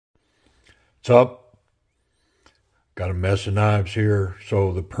What's up? Got a mess of knives here.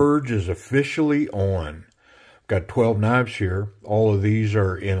 So the purge is officially on. Got 12 knives here. All of these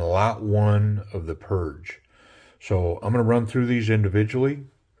are in lot 1 of the purge. So I'm going to run through these individually,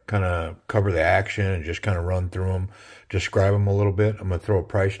 kind of cover the action and just kind of run through them, describe them a little bit. I'm going to throw a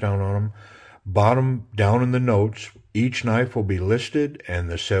price down on them. Bottom down in the notes, each knife will be listed and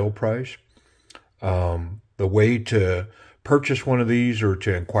the sale price. The way to purchase one of these or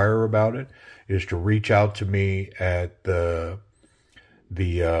to inquire about it is to reach out to me at the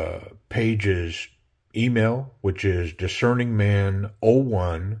page's email, which is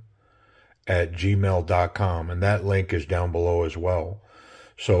discerningman01@gmail.com, and that link is down below as well.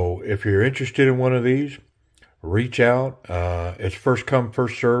 So if you're interested in one of these, reach out. It's first come,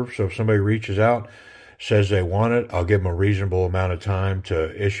 first serve. So if somebody reaches out, says they want it, I'll give them a reasonable amount of time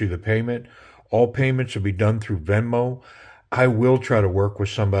to issue the payment. All payments will be done through Venmo. I will try to work with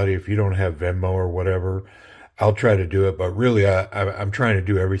somebody. If you don't have Venmo or whatever, I'll try to do it. But really, I'm trying to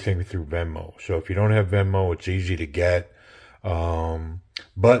do everything through Venmo. So if you don't have Venmo, it's easy to get.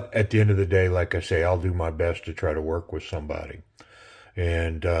 But at the end of the day, like I say, I'll do my best to try to work with somebody.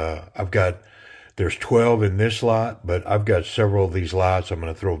 And there's 12 in this lot, but I've got several of these lots. I'm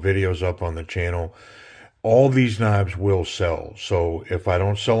going to throw videos up on the channel. All these knives will sell. So if I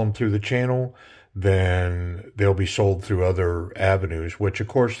don't sell them through the channel, then they'll be sold through other avenues, which of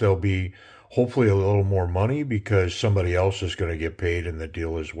course there'll be hopefully a little more money because somebody else is going to get paid in the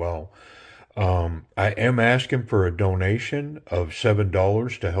deal as well. I am asking for a donation of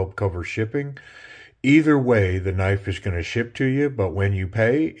 $7 to help cover shipping. Either way, the knife is going to ship to you, but when you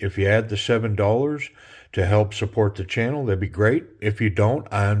pay, if you add the $7 to help support the channel, that'd be great. If you don't,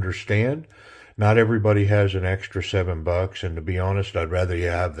 I understand. Not everybody has an extra $7, and to be honest, I'd rather you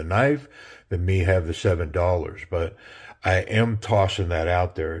have the knife than me have the $7. But I am tossing that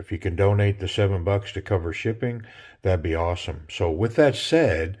out there. If you can donate the $7 to cover shipping, that'd be awesome. So with that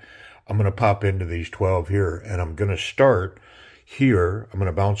said, I'm going to pop into these 12 here, and I'm going to start here. I'm going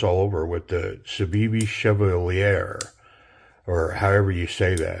to bounce all over with the CIVIVI Chevalier, or however you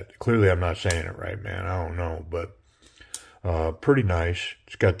say that. Clearly, I'm not saying it right, man. I don't know, but pretty nice.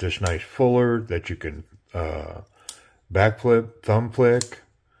 It's got this nice fuller that you can backflip, thumb flick,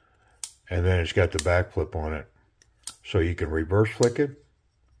 and then it's got the backflip on it. So you can reverse flick it,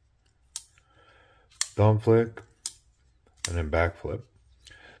 thumb flick, and then backflip.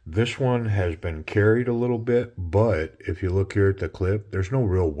 This one has been carried a little bit, but if you look here at the clip, there's no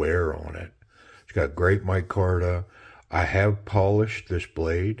real wear on it. It's got great micarta. I have polished this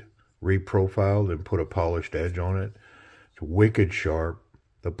blade, reprofiled, and put a polished edge on it. It's wicked sharp.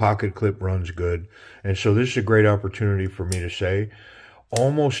 The pocket clip runs good. And so this is a great opportunity for me to say,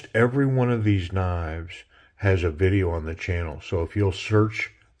 almost every one of these knives has a video on the channel. So if you'll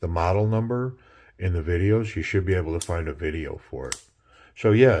search the model number in the videos, you should be able to find a video for it.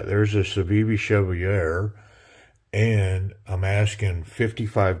 So yeah, there's a CIVIVI Chevalier, and I'm asking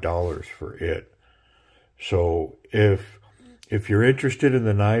 $55 for it. So if you're interested in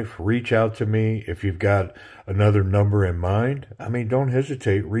the knife, reach out to me. If you've got another number in mind, I mean, don't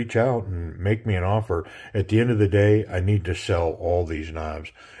hesitate. Reach out and make me an offer. At the end of the day, I need to sell all these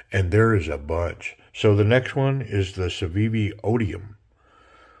knives, and there is a bunch. So the next one is the CIVIVI Odium.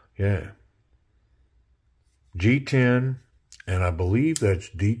 Yeah. G10, and I believe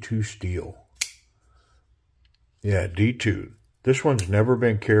that's D2 steel. Yeah, D2. This one's never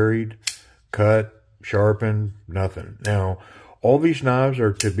been carried, cut, sharpened, nothing. Now, all these knives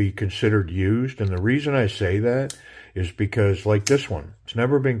are to be considered used, and the reason I say that is because, like this one, it's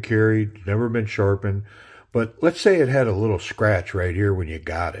never been carried, never been sharpened, but let's say it had a little scratch right here when you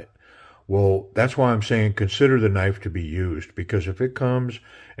got it. Well, that's why I'm saying consider the knife to be used, because if it comes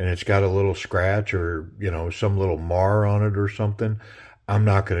and it's got a little scratch or, you know, some little mar on it or something, I'm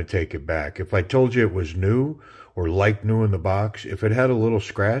not going to take it back. If I told you it was new or like new in the box, if it had a little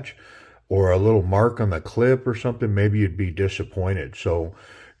scratch or a little mark on the clip or something, maybe you'd be disappointed. So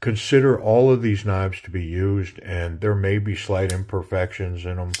consider all of these knives to be used, and there may be slight imperfections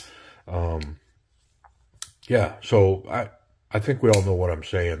in them. Yeah, so I think we all know what I'm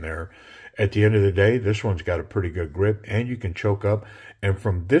saying there. At the end of the day, this one's got a pretty good grip, and you can choke up. And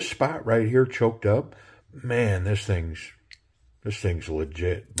from this spot right here, choked up, man, this thing's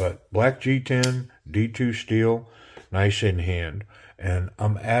legit. But black G10, D2 steel, nice in hand. And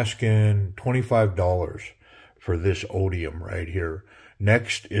I'm asking $25 for this Odium right here.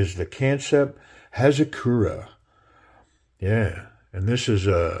 Next is the Kansept Hazakura. Yeah, and this is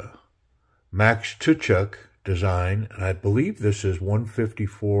a Max Tuchuk design, and I believe this is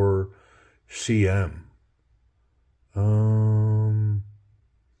 154 cm.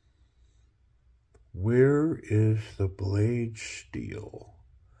 Where is the blade steel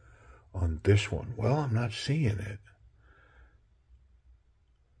on this one? Well, I'm not seeing it.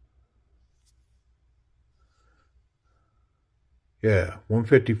 Yeah,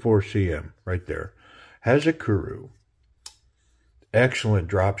 154 cm right there. Hazakura. Excellent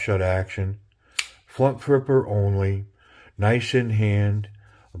drop shot action. Front flipper only. Nice in hand.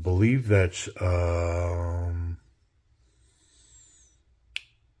 I believe that's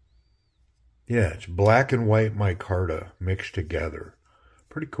yeah, it's black and white micarta mixed together.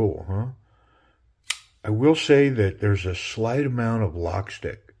 Pretty cool, huh? I will say that there's a slight amount of lock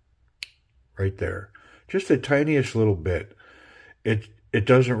stick right there. Just the tiniest little bit. It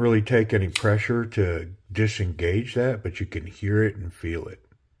doesn't really take any pressure to disengage that, but you can hear it and feel it.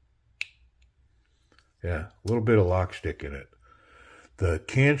 Yeah, a little bit of lock stick in it. The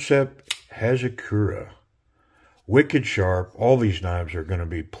Kansept Hazakura. Wicked sharp. All these knives are going to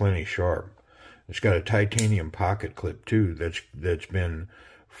be plenty sharp. It's got a titanium pocket clip too that's been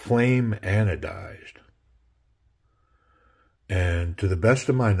flame anodized. And to the best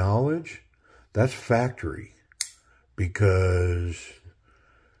of my knowledge, that's factory, because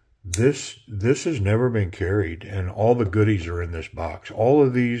this has never been carried, and all the goodies are in this box. All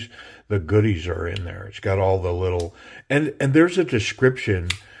of these, the goodies are in there. It's got all the little, and there's a description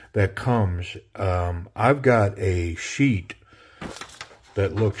that comes. I've got a sheet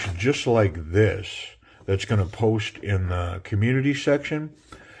that looks just like this that's going to post in the community section.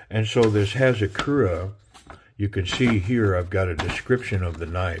 And so this Hazakura, you can see here, I've got a description of the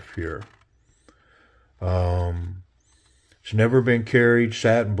knife here. It's never been carried,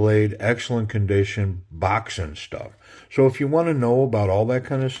 satin blade, excellent condition, BOXNSTUFF. So if you want to know about all that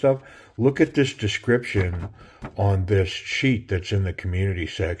kind of stuff, look at this description on this sheet that's in the community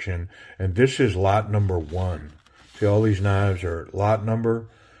section. And this is lot number 1. See, all these knives are lot number.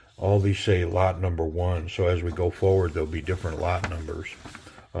 All these say lot number 1. So as we go forward, there'll be different lot numbers.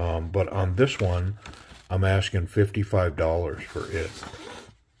 But on this one, I'm asking $55 for it.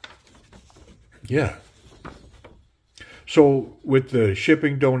 Yeah. So with the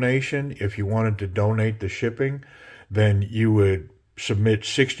shipping donation, if you wanted to donate the shipping, then you would submit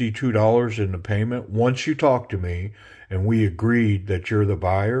 $62 in the payment. Once you talk to me and we agreed that you're the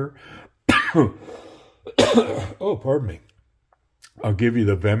buyer, oh, pardon me, I'll give you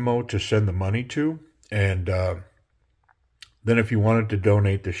the Venmo to send the money to. And then if you wanted to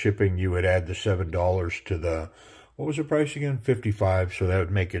donate the shipping, you would add the $7 to the, what was the price again? $55. So that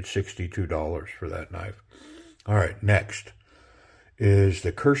would make it $62 for that knife. All right, next is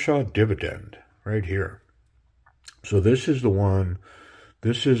the Kershaw Dividend right here. So this is the one,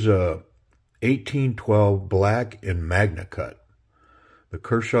 this is a 1812 black in MagnaCut, the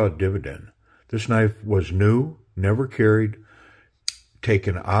Kershaw Dividend. This knife was new, never carried,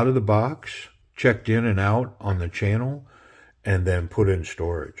 taken out of the box, checked in and out on the channel, and then put in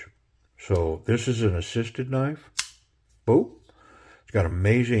storage. So this is an assisted knife. Boop. It's got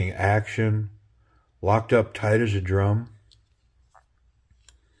amazing action. Locked up tight as a drum.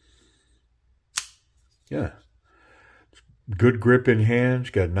 Yeah. Good grip in hands.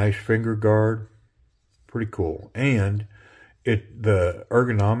 Got a nice finger guard. Pretty cool. And the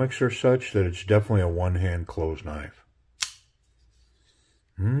ergonomics are such that it's definitely a one-hand closed knife.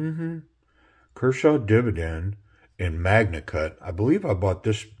 Kershaw Dividend in MagnaCut. I believe I bought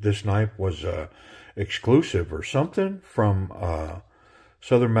this knife was exclusive or something from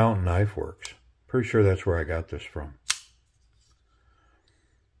Southern Mountain Knife Works. Pretty sure that's where I got this from.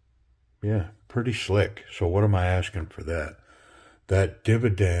 Yeah, pretty slick. So what am I asking for that? That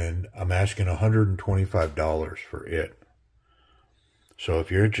Dividend, I'm asking $125 for it. So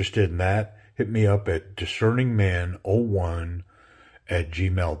if you're interested in that, hit me up at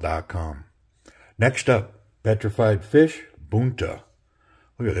discerningman01@gmail.com. Next up, petrified fish, Bunta.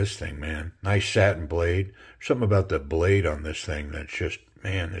 Look at this thing, man. Nice satin blade. Something about the blade on this thing that's just,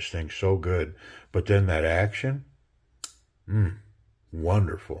 man, this thing's so good. But then that action,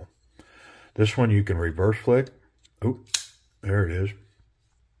 wonderful. This one you can reverse flick. Oh, there it is.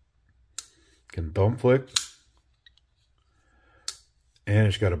 Can thumb flick. And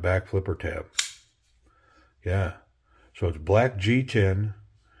it's got a back flipper tab. Yeah. So it's black G10,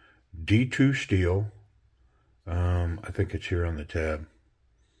 D2 steel. I think it's here on the tab.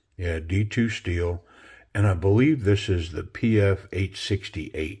 Yeah, D2 steel. And I believe this is the PF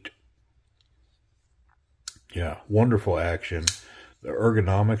 868. Yeah, wonderful action. The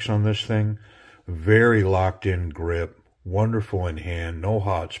ergonomics on this thing, very locked in grip, wonderful in hand, no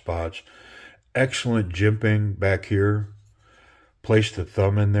hot spots, excellent jimping back here. Place the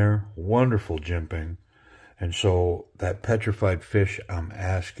thumb in there, wonderful jimping. And so that petrified fish, I'm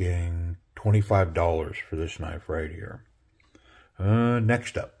asking $25 for this knife right here.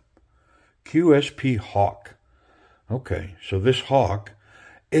 Next up, QSP Hawk. Okay, so this Hawk,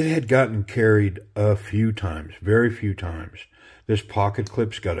 it had gotten carried a few times, very few times. This pocket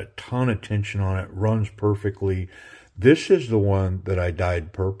clip's got a ton of tension on it, runs perfectly. This is the one that I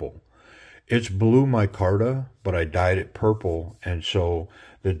dyed purple. It's blue micarta, but I dyed it purple, and so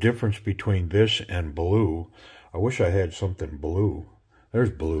the difference between this and blue, I wish I had something blue.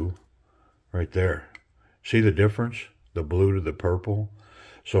 There's blue right there. See the difference? The blue to the purple?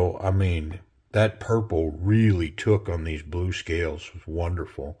 So, I mean, that purple really took on these blue scales. It was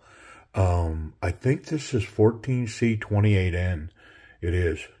wonderful. I think this is 14C28N. It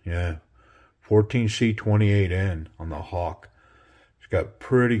is, yeah. 14C28N on the Hawk. It's got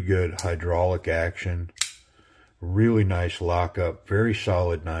pretty good hydraulic action. Really nice lockup. Very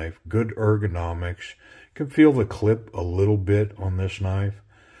solid knife. Good ergonomics. Can feel the clip a little bit on this knife.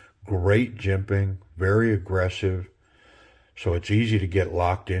 Great jimping. Very aggressive. So it's easy to get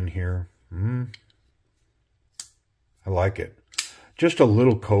locked in here. I like it. Just a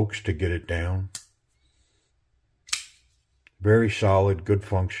little coax to get it down. Very solid, good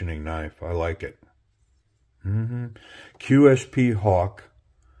functioning knife. I like it. QSP Hawk.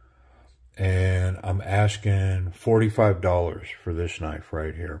 And I'm asking $45 for this knife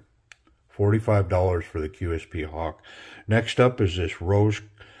right here. $45 for the QSP Hawk. Next up is this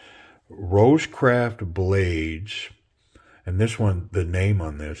ROSECRAFT Blades. And this one, the name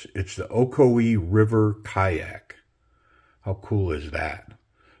on this, it's the OCOEE River Kayak. How cool is that?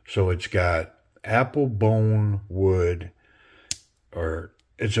 So it's got apple bone wood, or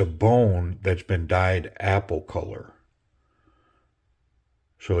it's a bone that's been dyed apple color.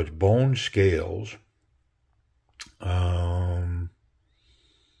 So it's bone scales.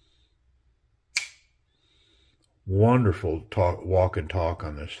 Wonderful walk and talk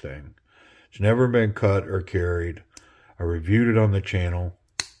on this thing. It's never been cut or carried. I reviewed it on the channel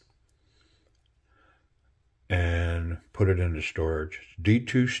and put it into storage. It's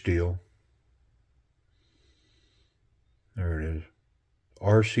D2 steel. There it is.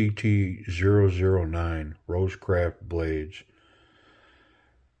 RCT009 ROSECRAFT blades.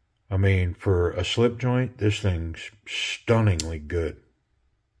 I mean, for a slip joint, this thing's stunningly good.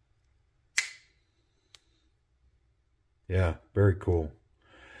 Yeah, very cool.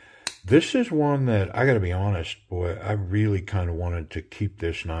 This is one that, I got to be honest, boy, I really kind of wanted to keep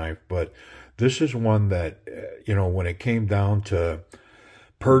this knife, but this is one that, you know, when it came down to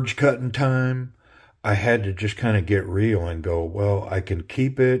purge cutting time, I had to just kind of get real and go, well, I can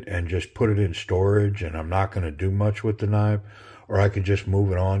keep it and just put it in storage and I'm not going to do much with the knife, or I can just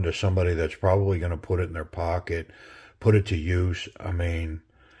move it on to somebody that's probably going to put it in their pocket, put it to use. I mean,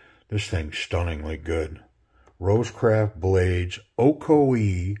 this thing's stunningly good. ROSECRAFT Blades,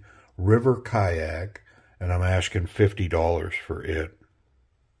 OCOEE River Kayak, and I'm asking $50 for it.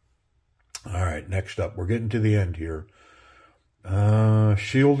 All right, next up, we're getting to the end here.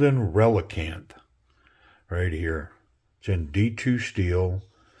 Sheldon Relicanth, right here. It's in D2 steel.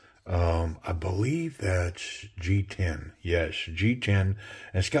 I believe that's G10. Yes, G10. And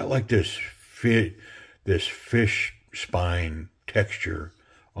it's got like this fish spine texture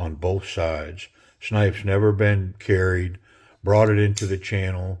on both sides. This knife's never been carried. Brought it into the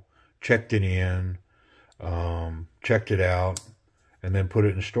channel, checked it in, checked it out, and then put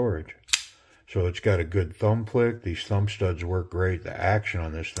it in storage. So it's got a good thumb flick. These thumb studs work great. The action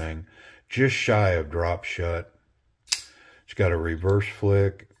on this thing, just shy of drop shut. It's got a reverse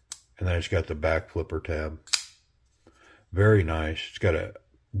flick, and then it's got the back flipper tab. Very nice. It's got a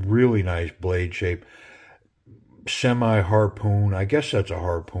really nice blade shape. Semi-harpoon. I guess that's a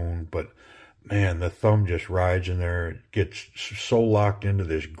harpoon, but man, the thumb just rides in there. It gets so locked into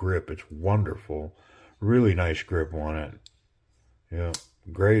this grip. It's wonderful. Really nice grip on it. Yeah,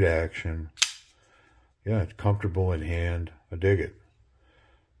 great action. Yeah, it's comfortable in hand. I dig it.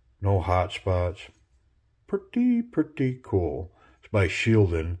 No hot spots. Pretty cool. It's by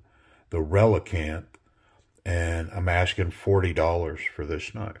Sheldon, the Relicanth, and I'm asking $40 for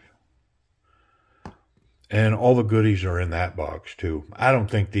this knife. And all the goodies are in that box, too. I don't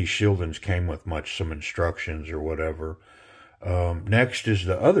think these Sheldons came with much, some instructions or whatever. Next is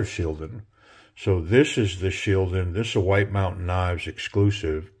the other Sheldon. So this is the Sheldon. This is a White Mountain Knives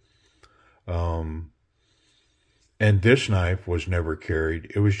exclusive. And this knife was never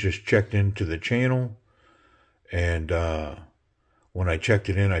carried. It was just checked into the channel. And when I checked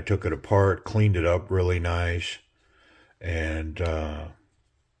it in, I took it apart, cleaned it up really nice. And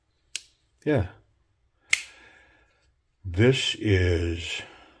yeah. This is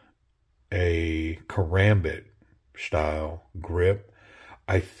a karambit style grip.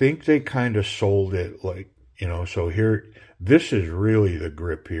 I think they kind of sold it like, you know, so here, this is really the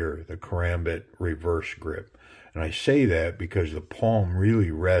grip here, the Karambit reverse grip. And I say that because the palm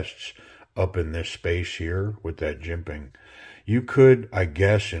really rests up in this space here with that jimping. You could, I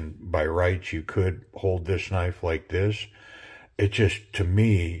guess, and by rights, you could hold this knife like this. It just, to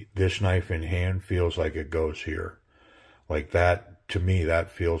me, this knife in hand feels like it goes here. Like that, to me,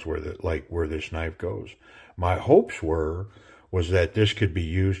 that feels where where this knife goes. My hopes was that this could be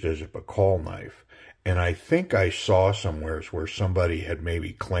used as a Bacall knife. And I think I saw somewhere where somebody had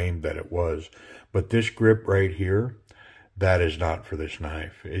maybe claimed that it was. But this grip right here, that is not for this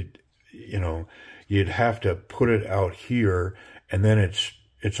knife. It, you know, you'd have to put it out here, and then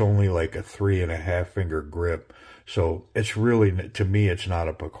it's only like a 3.5 finger grip. So it's really, to me, it's not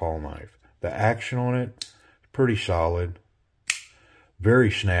a Bacall knife. The action on it, pretty solid.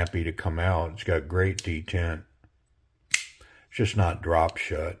 Very snappy to come out. It's got great detent. It's just not drop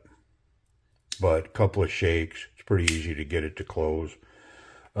shut. But a couple of shakes. It's pretty easy to get it to close.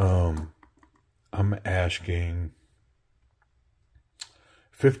 I'm asking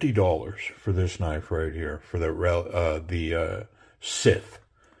 $50 for this knife right here. For the Sith.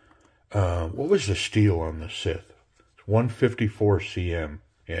 What was the steel on the Sith? It's 154 cm.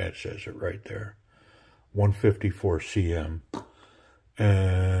 Yeah, it says it right there. 154 cm.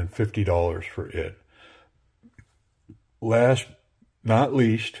 And $50 for it. Last, not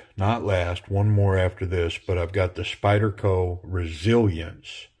least, not last, one more after this, but I've got the Spyderco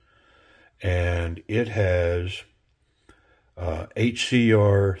Resilience. And it has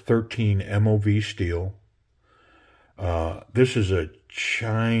HCR 13 MOV steel. This is a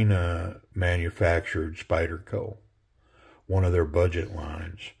China manufactured Spyderco, one of their budget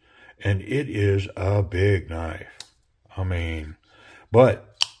lines. And it is a big knife. I mean,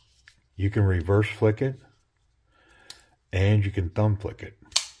 but you can reverse flick it and you can thumb flick it.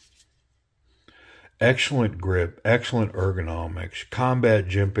 Excellent grip, excellent ergonomics, combat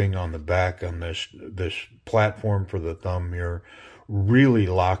jimping on the back on this platform for the thumb here. Really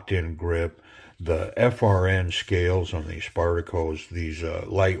locked in grip. The FRN scales on these Spydercos, these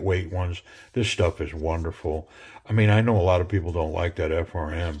lightweight ones, this stuff is wonderful. I mean, I know a lot of people don't like that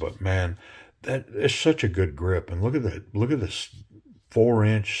FRN, but man, that is such a good grip. And look at that, look at this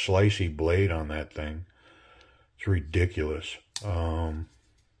 4-inch slicey blade on that thing. It's ridiculous.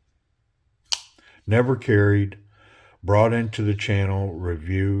 Never carried, brought into the channel,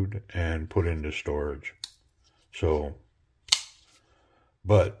 reviewed, and put into storage. So,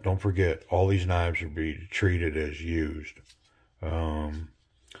 but don't forget, all these knives will be treated as used.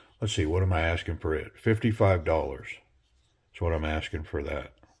 Let's see, what am I asking for it? $55. That's what I'm asking for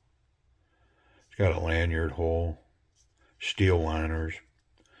that. It's got a lanyard hole, steel liners.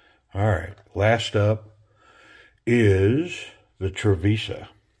 All right, last up is the Trevisa.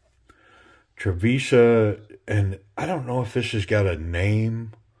 Trevisa, and I don't know if this has got a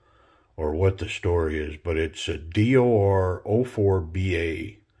name or what the story is, but it's a DOR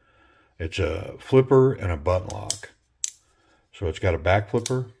 04BA. It's a flipper and a button lock. So it's got a back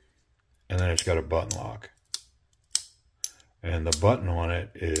flipper, and then it's got a button lock. And the button on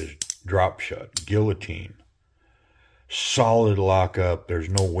it is drop shut, guillotine. Solid lockup. There's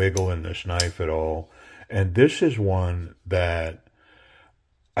no wiggle in this knife at all. And this is one that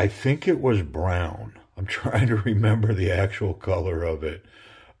I think it was brown. I'm trying to remember the actual color of it.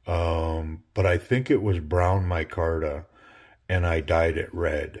 But I think it was brown micarta, and I dyed it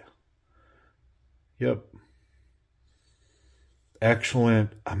red. Yep.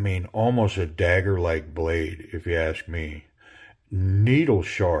 Excellent. I mean, almost a dagger-like blade, if you ask me. Needle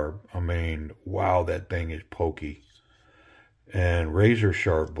sharp. I mean, wow, that thing is pokey. And razor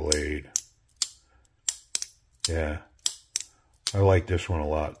sharp blade. Yeah. I like this one a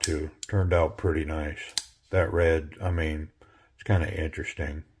lot, too. Turned out pretty nice. That red, I mean, it's kind of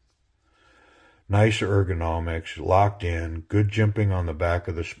interesting. Nice ergonomics, locked in, good jimping on the back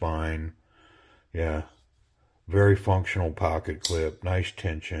of the spine. Yeah. Very functional pocket clip, nice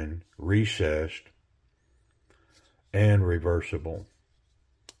tension, recessed, and reversible.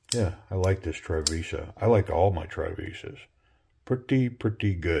 Yeah, I like this Trevisa. I like all my Trevisas.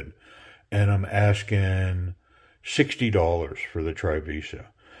 Pretty good. And I'm asking $60 for the Trevisa.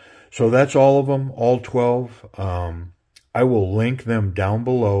 So that's all of them, all 12. I will link them down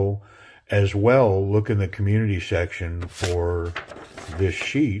below as well. Look in the community section for this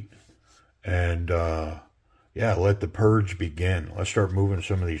sheet. And yeah, let the purge begin. Let's start moving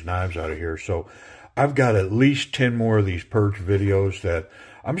some of these knives out of here. So I've got at least 10 more of these purge videos that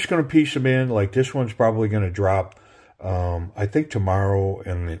I'm just going to piece them in. Like this one's probably going to drop, I think tomorrow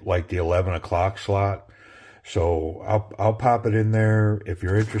in like the 11 o'clock slot. So I'll pop it in there. If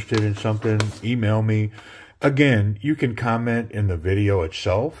you're interested in something, email me. Again, you can comment in the video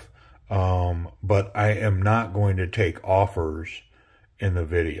itself, but I am not going to take offers in the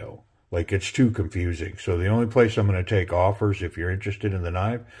video. Like, it's too confusing. So the only place I'm going to take offers, if you're interested in the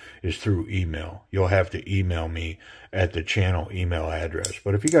knife, is through email. You'll have to email me at the channel email address.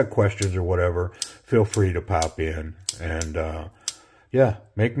 But if you got questions or whatever, feel free to pop in. And, yeah,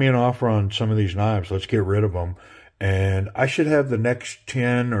 make me an offer on some of these knives. Let's get rid of them. And I should have the next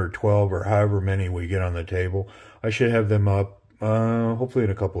 10 or 12 or however many we get on the table. I should have them up, hopefully in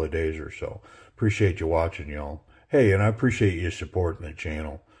a couple of days or so. Appreciate you watching, y'all. Hey, and I appreciate you supporting the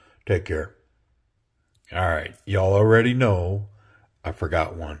channel. Take care. All right. Y'all already know I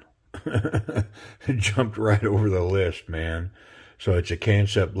forgot one. It jumped right over the list, man. So it's a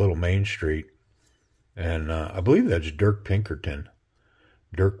Kansept little Main Street. And I believe that's Dirk Pinkerton.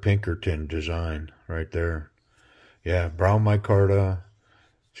 Dirk Pinkerton design right there. Yeah, brown micarta.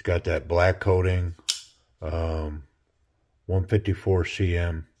 It's got that black coating. 154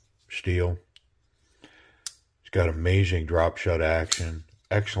 cm steel. It's got amazing drop shut action.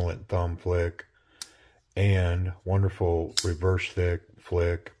 Excellent thumb flick. And wonderful reverse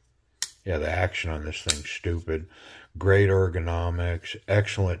flick. Yeah, the action on this thing's stupid. Great ergonomics.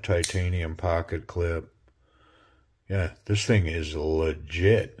 Excellent titanium pocket clip. Yeah, this thing is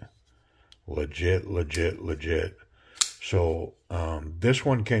legit. Legit. So, this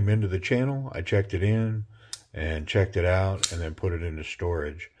one came into the channel. I checked it in and checked it out and then put it into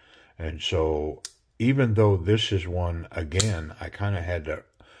storage. And so, even though this is one, again, I kind of had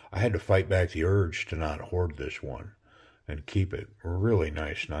to fight back the urge to not hoard this one and keep it. Really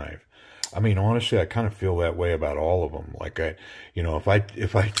nice knife. I mean, honestly, I kind of feel that way about all of them. Like,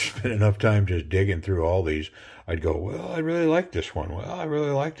 if I spent enough time just digging through all these, I'd go, well, I really like this one. Well, I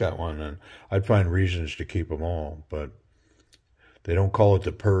really like that one. And I'd find reasons to keep them all. But they don't call it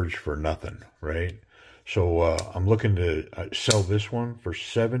the Purge for nothing, right? So I'm looking to sell this one for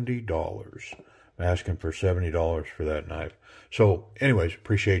 $70. I'm asking for $70 for that knife. So anyways,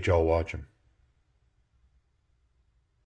 appreciate y'all watching.